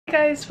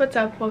Hey guys, what's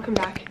up? Welcome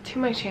back to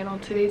my channel.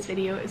 Today's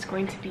video is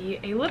going to be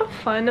a little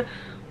fun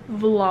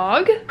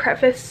vlog.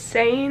 Preface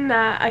saying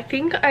that I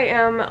think I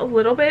am a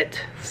little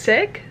bit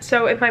sick,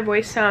 so if my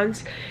voice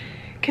sounds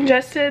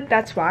congested,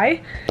 that's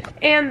why.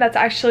 And that's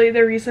actually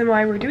the reason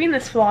why we're doing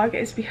this vlog,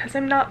 is because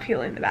I'm not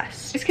feeling the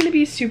best. It's gonna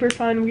be super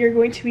fun. We are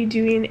going to be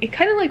doing a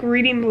kind of like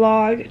reading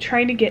vlog,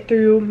 trying to get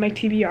through my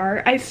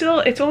TBR.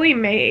 It's only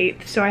May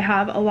 8th, so I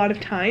have a lot of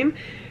time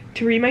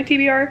to read my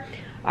TBR.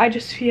 I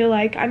just feel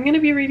like I'm gonna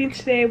be reading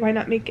today, why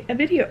not make a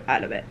video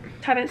out of it? If you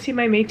haven't seen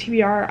my May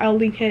TBR, I'll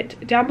link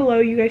it down below.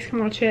 You guys can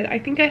watch it. I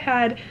think I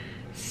had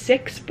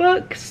 6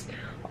 books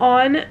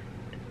on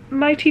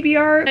my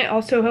TBR. I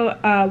also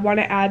want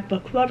to add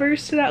book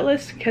lovers to that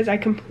list because I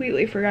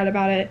completely forgot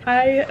about it.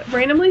 I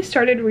randomly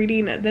started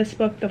reading this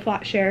book, The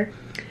Flat Share.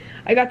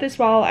 I got this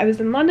while I was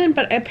in London,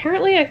 but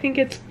apparently I think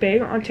it's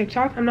big on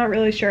TikTok. I'm not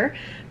really sure,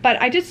 but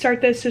I did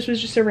start this. This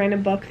was just a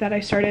random book that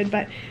I started,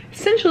 but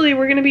essentially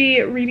we're going to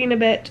be reading a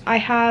bit. I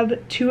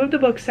have 2 of the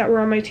books that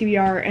were on my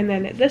TBR, and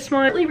then this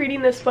one.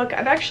 Reading this book,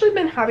 I've actually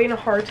been having a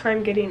hard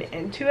time getting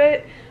into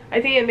it. I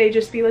think it may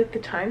just be like the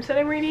times that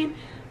I'm reading,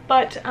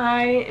 but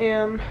I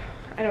am,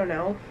 I don't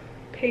know,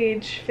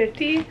 page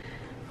 50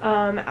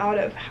 out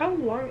of, how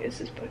long is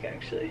this book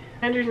actually?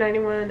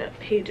 191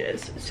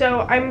 pages.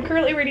 So I'm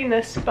currently reading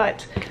this,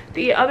 but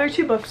the other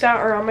 2 books that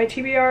are on my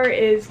TBR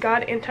is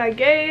God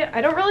Anti-Gay.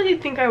 I don't really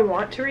think I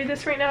want to read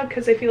this right now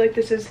because I feel like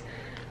this is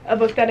a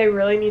book that I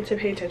really need to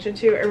pay attention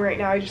to, and right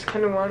now I just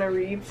kind of want to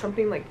read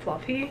something like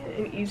fluffy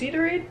and easy to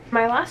read.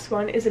 My last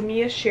one is a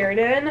Mia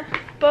Sheridan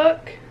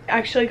book. I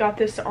actually got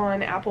this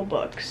on Apple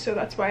Books, so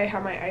that's why I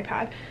have my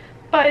iPad.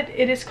 But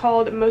it is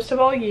called Most of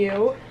All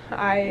You.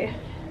 I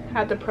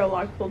had the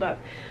prologue pulled up.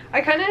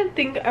 I kind of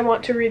think I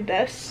want to read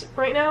this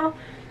right now,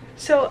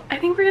 so I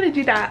think we're gonna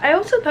do that. I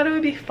also thought it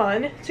would be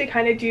fun to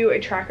kind of do a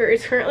tracker.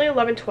 It's currently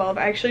 11:12.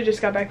 I actually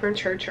just got back from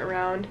church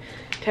around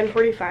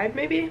 10:45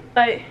 maybe,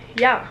 but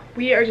yeah,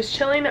 we are just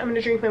chilling. I'm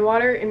gonna drink my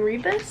water and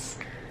read this.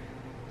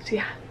 So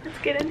yeah, let's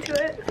get into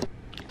it.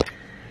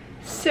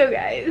 So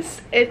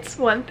guys, it's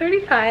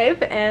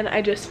 1:35 and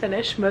I just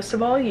finished Most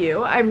of All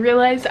You. I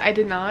realized I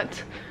did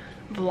not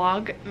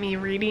vlog me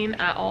reading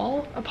at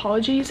all.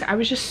 Apologies. I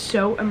was just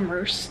so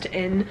immersed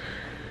in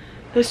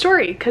the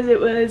story because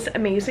it was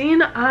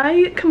amazing.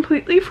 I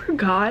completely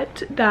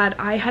forgot that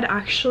I had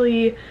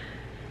actually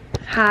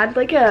had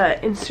like a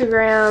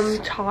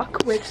Instagram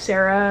talk with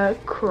Sarah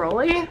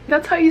Crowley.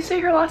 That's how you say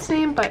her last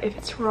name, but if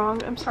it's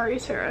wrong, I'm sorry,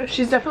 Sarah.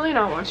 She's definitely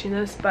not watching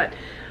this, but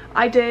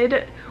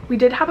we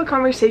did have a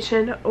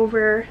conversation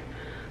over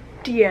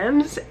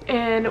DMs,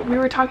 and we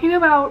were talking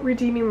about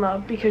Redeeming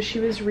Love because she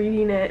was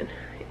reading it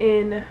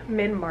in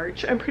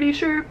mid-March, I'm pretty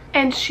sure,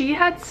 and she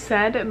had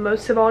said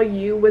Most of All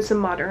You was a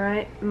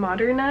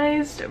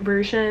modernized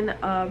version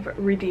of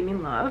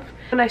Redeeming Love.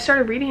 When I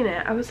started reading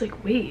it, I was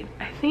like, wait,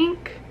 I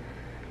think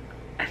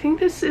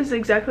this is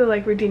exactly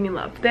like Redeeming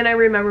Love. Then I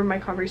remembered my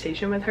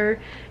conversation with her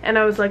and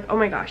I was like, oh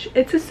my gosh,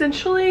 it's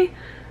essentially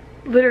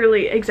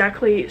literally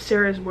exactly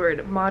Sarah's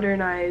word,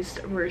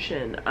 modernized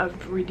version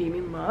of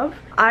Redeeming Love.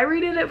 I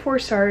rated it 4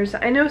 stars.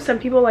 I know some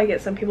people like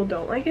it, some people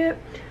don't like it,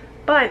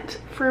 but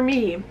for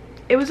me,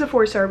 it was a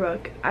 4-star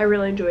book. I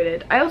really enjoyed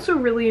it. I also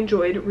really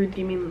enjoyed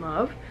Redeeming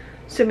Love,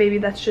 so maybe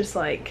that's just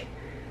like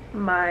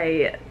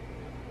my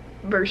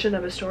version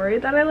of a story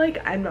that I like.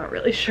 I'm not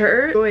really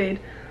sure. I enjoyed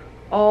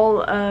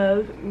all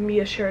of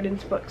Mia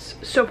Sheridan's books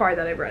so far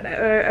that I've read.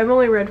 I've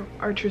only read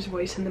Archer's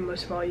Voice and then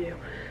Most of All You,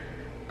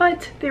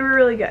 but they were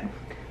really good.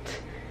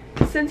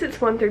 Since it's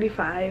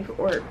 1:35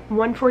 or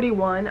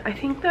 1:41, I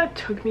think that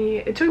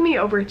it took me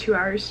over 2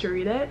 hours to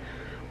read it.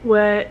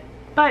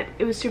 But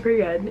it was super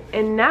good,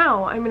 and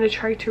now I'm going to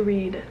try to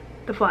read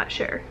The Flat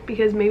Share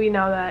because maybe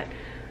now that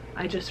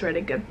I just read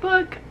a good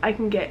book, I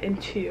can get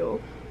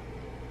into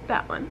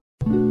that one.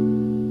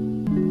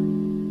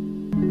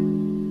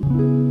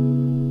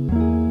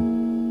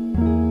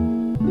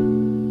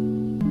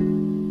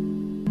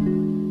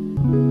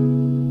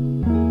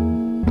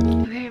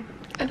 Okay,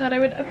 I thought I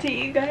would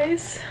update you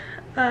guys.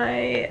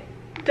 I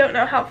don't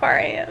know how far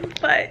I am,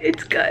 but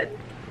it's good.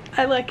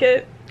 I like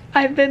it.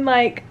 I've been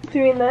like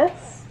doing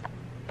this.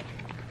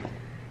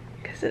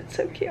 It's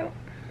so cute.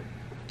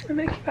 I'm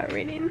gonna keep on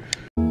reading.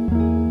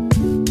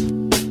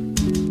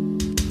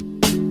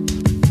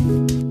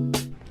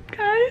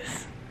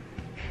 Guys,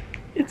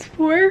 it's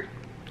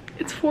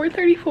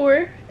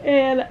 4:34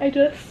 and I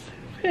just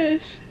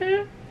finished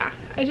it.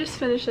 I just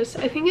finished this.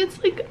 I think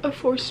it's like a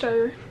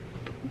 4-star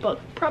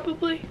book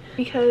probably,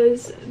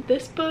 because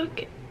this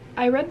book,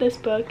 I read this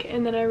book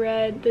and then I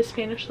read The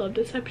Spanish Love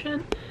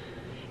Deception,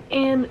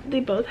 and they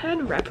both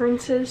had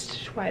references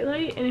to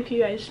Twilight, and if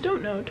you guys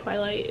don't know,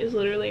 Twilight is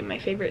literally my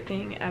favorite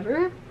thing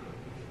ever.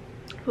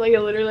 Like, I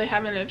literally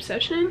have an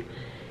obsession,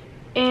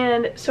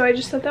 and so I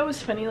just thought that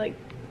was funny. Like,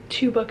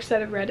 2 books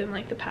that I've read in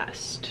like the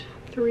past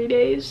 3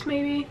 days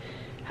maybe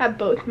have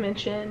both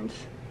mentioned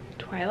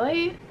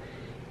Twilight,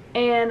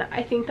 and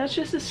I think that's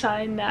just a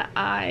sign that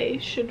I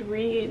should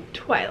read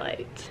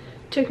Twilight.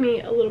 Took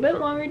me a little bit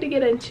longer to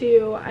get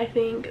into. I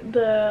think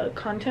the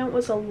content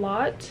was a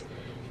lot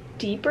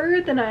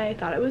deeper than I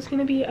thought it was going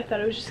to be. I thought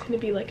it was just going to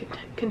be like a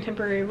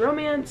contemporary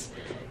romance,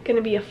 going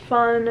to be a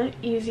fun,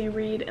 easy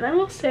read. And I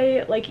will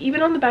say, like,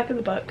 even on the back of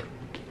the book,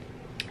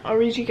 I'll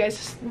read you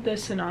guys the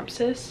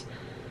synopsis.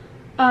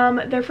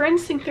 Their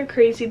friends think they're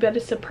crazy, but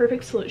it's the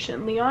perfect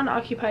solution. Leon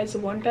occupies a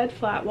one-bed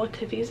flat while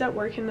Tiffy's at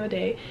work in the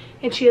day,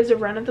 and she has a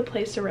run of the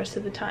place the rest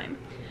of the time.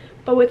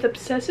 But with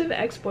obsessive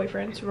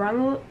ex-boyfriends,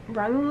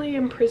 wrongly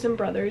imprisoned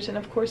brothers, and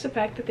of course the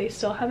fact that they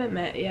still haven't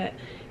met yet,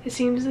 it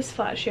seems this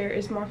flat share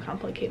is more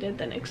complicated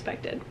than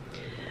expected.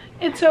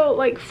 And so,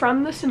 like,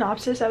 from the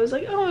synopsis, I was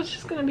like, oh, it's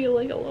just gonna be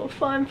like a little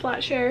fun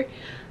flat share,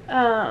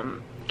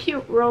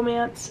 cute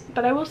romance.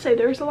 But I will say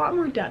there's a lot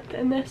more depth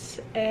in this,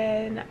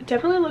 and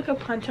definitely look up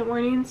content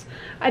warnings.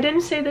 I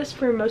didn't say this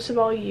for Most of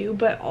All You,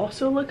 but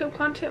also look up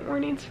content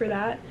warnings for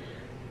that.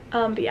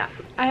 But yeah,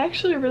 I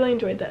actually really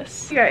enjoyed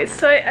this. You guys,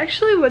 so I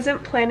actually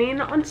wasn't planning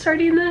on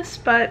starting this,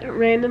 but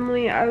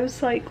randomly I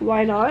was like,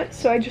 why not?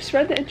 So I just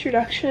read the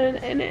introduction,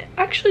 and it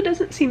actually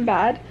doesn't seem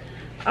bad.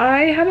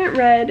 I haven't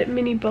read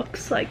many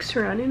books like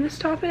surrounding this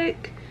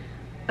topic.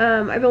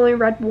 I've only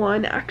read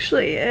one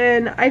actually,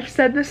 and I've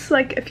said this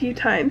like a few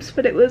times,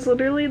 but it was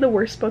literally the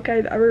worst book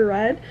I've ever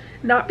read.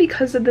 Not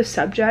because of the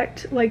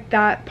subject, like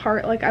that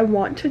part, like I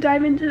want to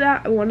dive into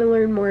that, I want to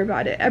learn more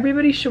about it.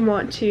 Everybody should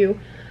want to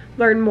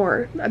learn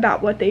more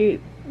about what they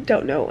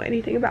don't know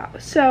anything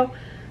about. So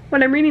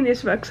when I'm reading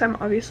these books, I'm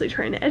obviously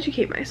trying to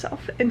educate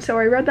myself. And so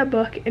I read that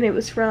book, and it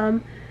was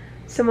from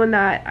someone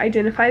that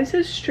identifies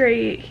as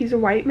straight. He's a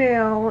white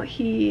male.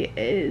 He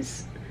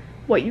is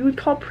what you would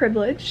call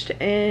privileged,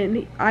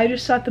 and I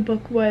just thought the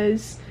book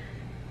was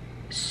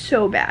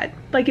so bad.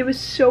 Like, it was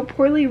so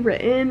poorly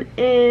written,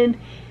 and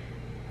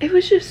it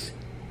was just,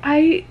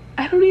 I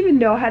don't even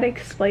know how to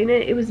explain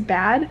it. It was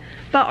bad,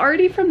 but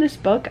already from this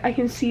book I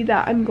can see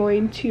that I'm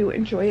going to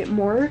enjoy it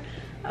more.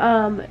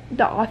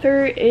 The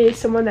author is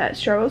someone that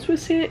struggles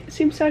with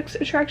same-sex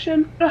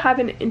attraction. It'll have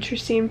an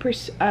interesting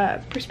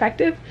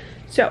perspective,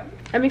 so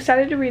I'm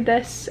excited to read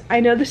this. I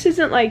know this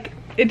isn't like,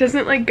 it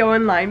doesn't like go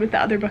in line with the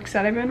other books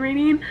that I've been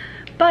reading,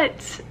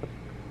 but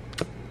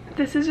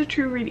this is a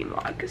true reading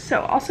vlog.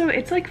 So also,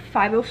 it's like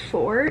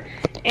 5:04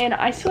 and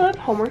I still have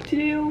homework to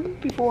do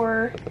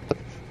before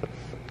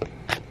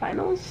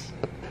finals.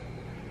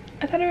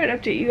 I thought I would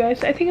update you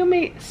guys. I think I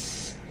might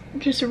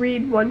just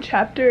read one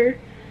chapter,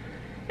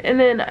 and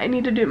then I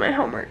need to do my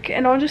homework,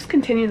 and I'll just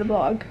continue the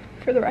vlog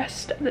for the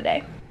rest of the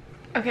day.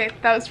 Okay,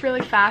 that was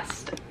really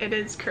fast. It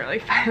is currently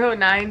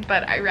 5:09,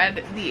 but I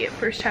read the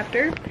first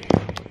chapter,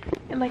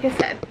 and like I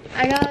said,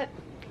 I got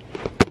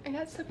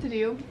stuff to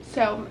do,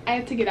 so I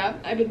have to get up.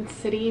 I've been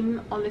sitting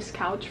on this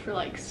couch for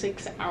like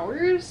 6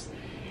 hours,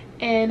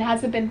 and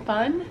has it been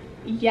fun?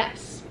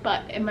 Yes.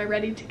 But am I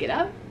ready to get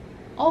up?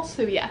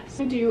 Also yes.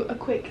 I'm gonna do a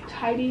quick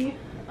tidy.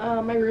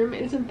 My room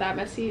isn't that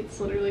messy, it's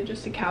literally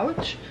just a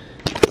couch.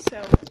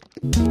 So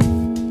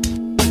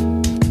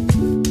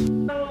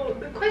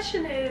the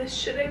question is,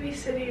 should I be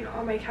sitting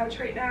on my couch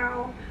right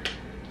now,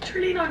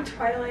 turning on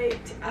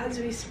Twilight as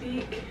we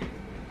speak,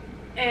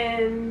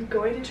 and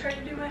going to try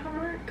to do my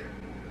homework?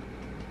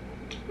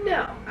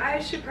 No, I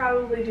should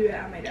probably do it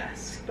at my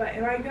desk. But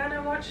am I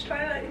gonna watch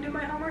Twilight and do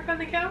my homework on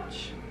the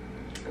couch?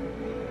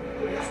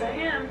 Yes, I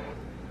am.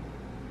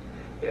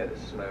 Yeah,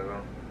 this is my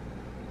room.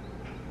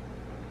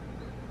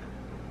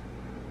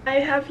 I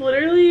have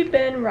literally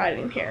been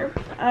riding here.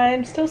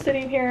 I'm still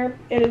sitting here.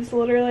 It is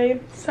literally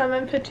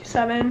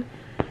 7:57.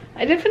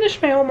 I did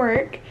finish my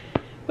homework,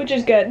 which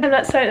is good. I'm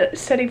not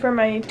studying for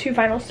my 2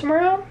 finals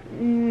tomorrow.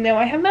 No,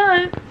 I have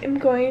not. I'm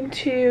going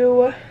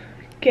to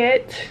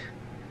get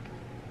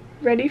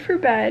ready for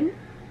bed,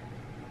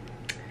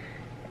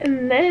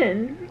 and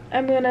then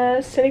I'm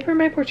gonna study for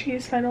my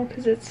Portuguese final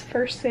because it's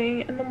first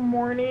thing in the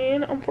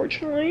morning,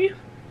 unfortunately.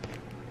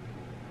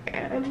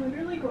 I'm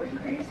literally going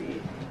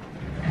crazy.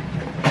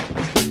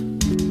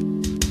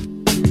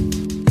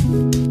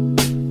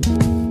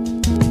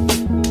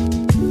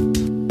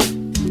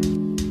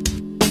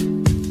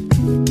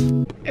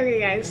 Okay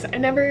guys, I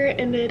never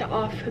ended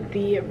off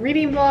the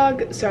reading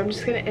vlog, so I'm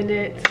just gonna end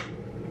it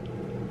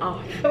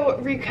off. So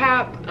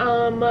recap,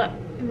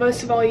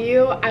 Most of All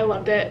You, I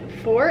loved it.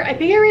 I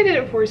think I rated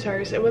it 4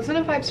 stars. It wasn't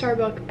a 5-star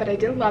book, but I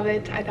did love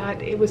it. I thought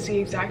it was the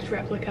exact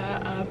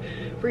replica of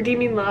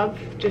Redeeming Love,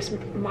 just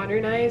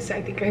modernized.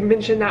 I think I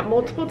mentioned that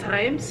multiple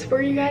times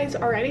for you guys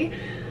already.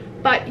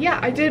 But yeah,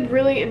 I did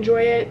really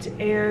enjoy it,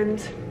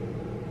 and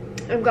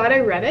I'm glad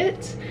I read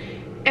it.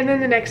 And then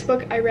the next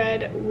book I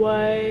read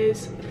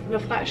was The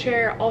Flat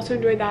Share. Also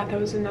enjoyed that. That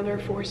was another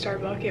 4-star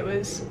book. It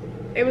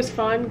was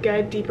fun,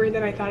 good, deeper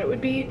than I thought it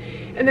would be.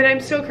 And then I'm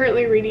still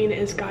currently reading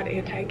Is God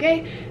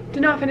Anti-Gay?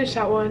 Did not finish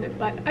that one,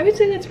 but I would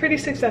say that's pretty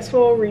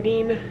successful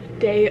reading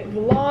day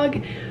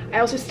vlog. I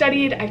also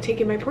studied. I've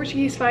taken my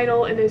Portuguese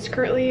final, and it's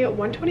currently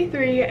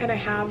 1:23, and I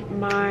have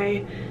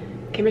my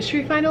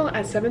chemistry final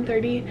at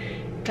 7:30.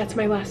 that's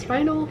my last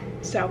final,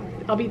 so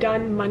I'll be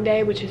done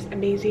Monday, which is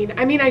amazing.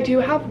 I mean, I do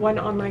have one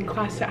online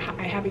class that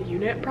I have a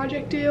unit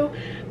project due,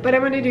 but I'm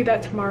going to do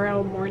that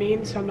tomorrow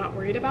morning, so I'm not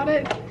worried about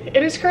it.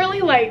 It is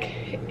currently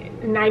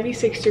like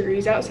 96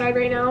 degrees outside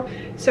right now,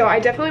 so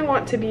I definitely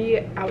want to be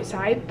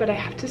outside, but I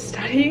have to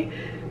study,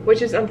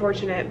 which is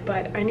unfortunate,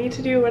 but I need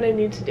to do what I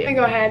need to do. I'm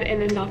gonna go ahead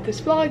and end off this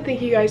vlog.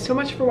 Thank you guys so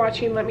much for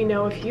watching. Let me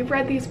know if you've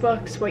read these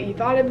books, what you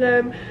thought of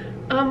them,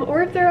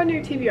 or if they're on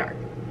your TBR.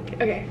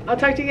 Okay, I'll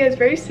talk to you guys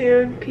very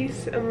soon.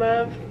 Peace and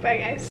love. Bye,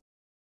 guys.